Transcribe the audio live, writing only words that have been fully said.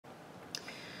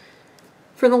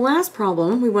For the last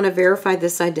problem, we want to verify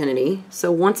this identity.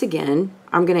 So once again,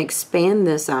 I'm going to expand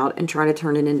this out and try to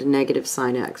turn it into negative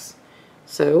sine x.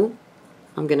 So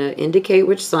I'm going to indicate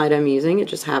which side I'm using. It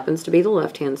just happens to be the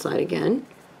left-hand side again.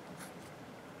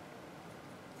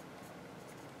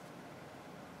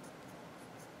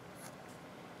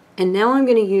 And now I'm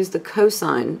going to use the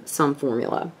cosine sum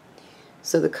formula.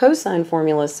 So the cosine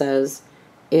formula says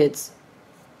it's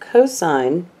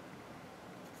cosine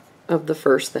of the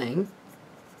first thing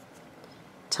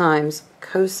times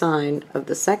cosine of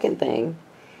the second thing.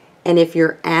 And if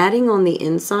you're adding on the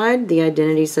inside, the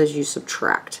identity says you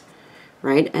subtract,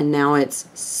 right? And now it's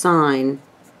sine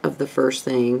of the first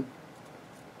thing,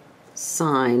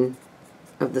 sine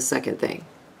of the second thing.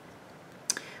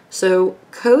 So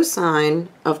cosine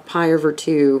of pi over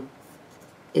 2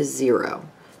 is 0.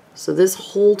 So this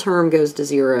whole term goes to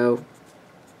 0,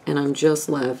 and I'm just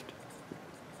left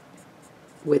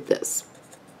with this.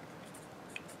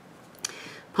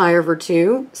 Pi over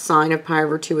 2, sine of pi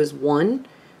over 2 is 1,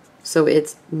 so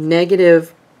it's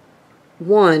negative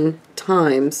 1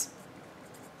 times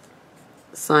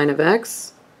sine of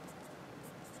x,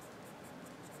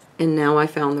 and now I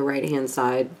found the right-hand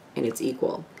side, and it's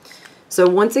equal. So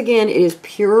once again, it is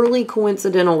purely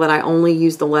coincidental that I only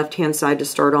use the left-hand side to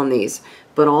start on these.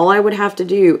 But all I would have to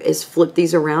do is flip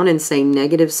these around and say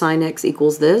negative sine x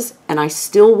equals this, and I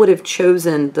still would have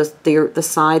chosen the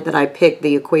side that I picked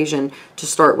the equation to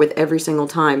start with every single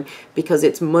time, because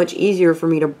it's much easier for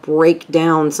me to break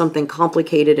down something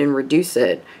complicated and reduce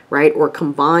it, right? Or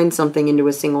combine something into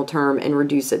a single term and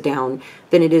reduce it down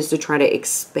than it is to try to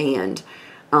expand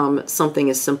something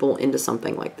as simple into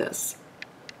something like this.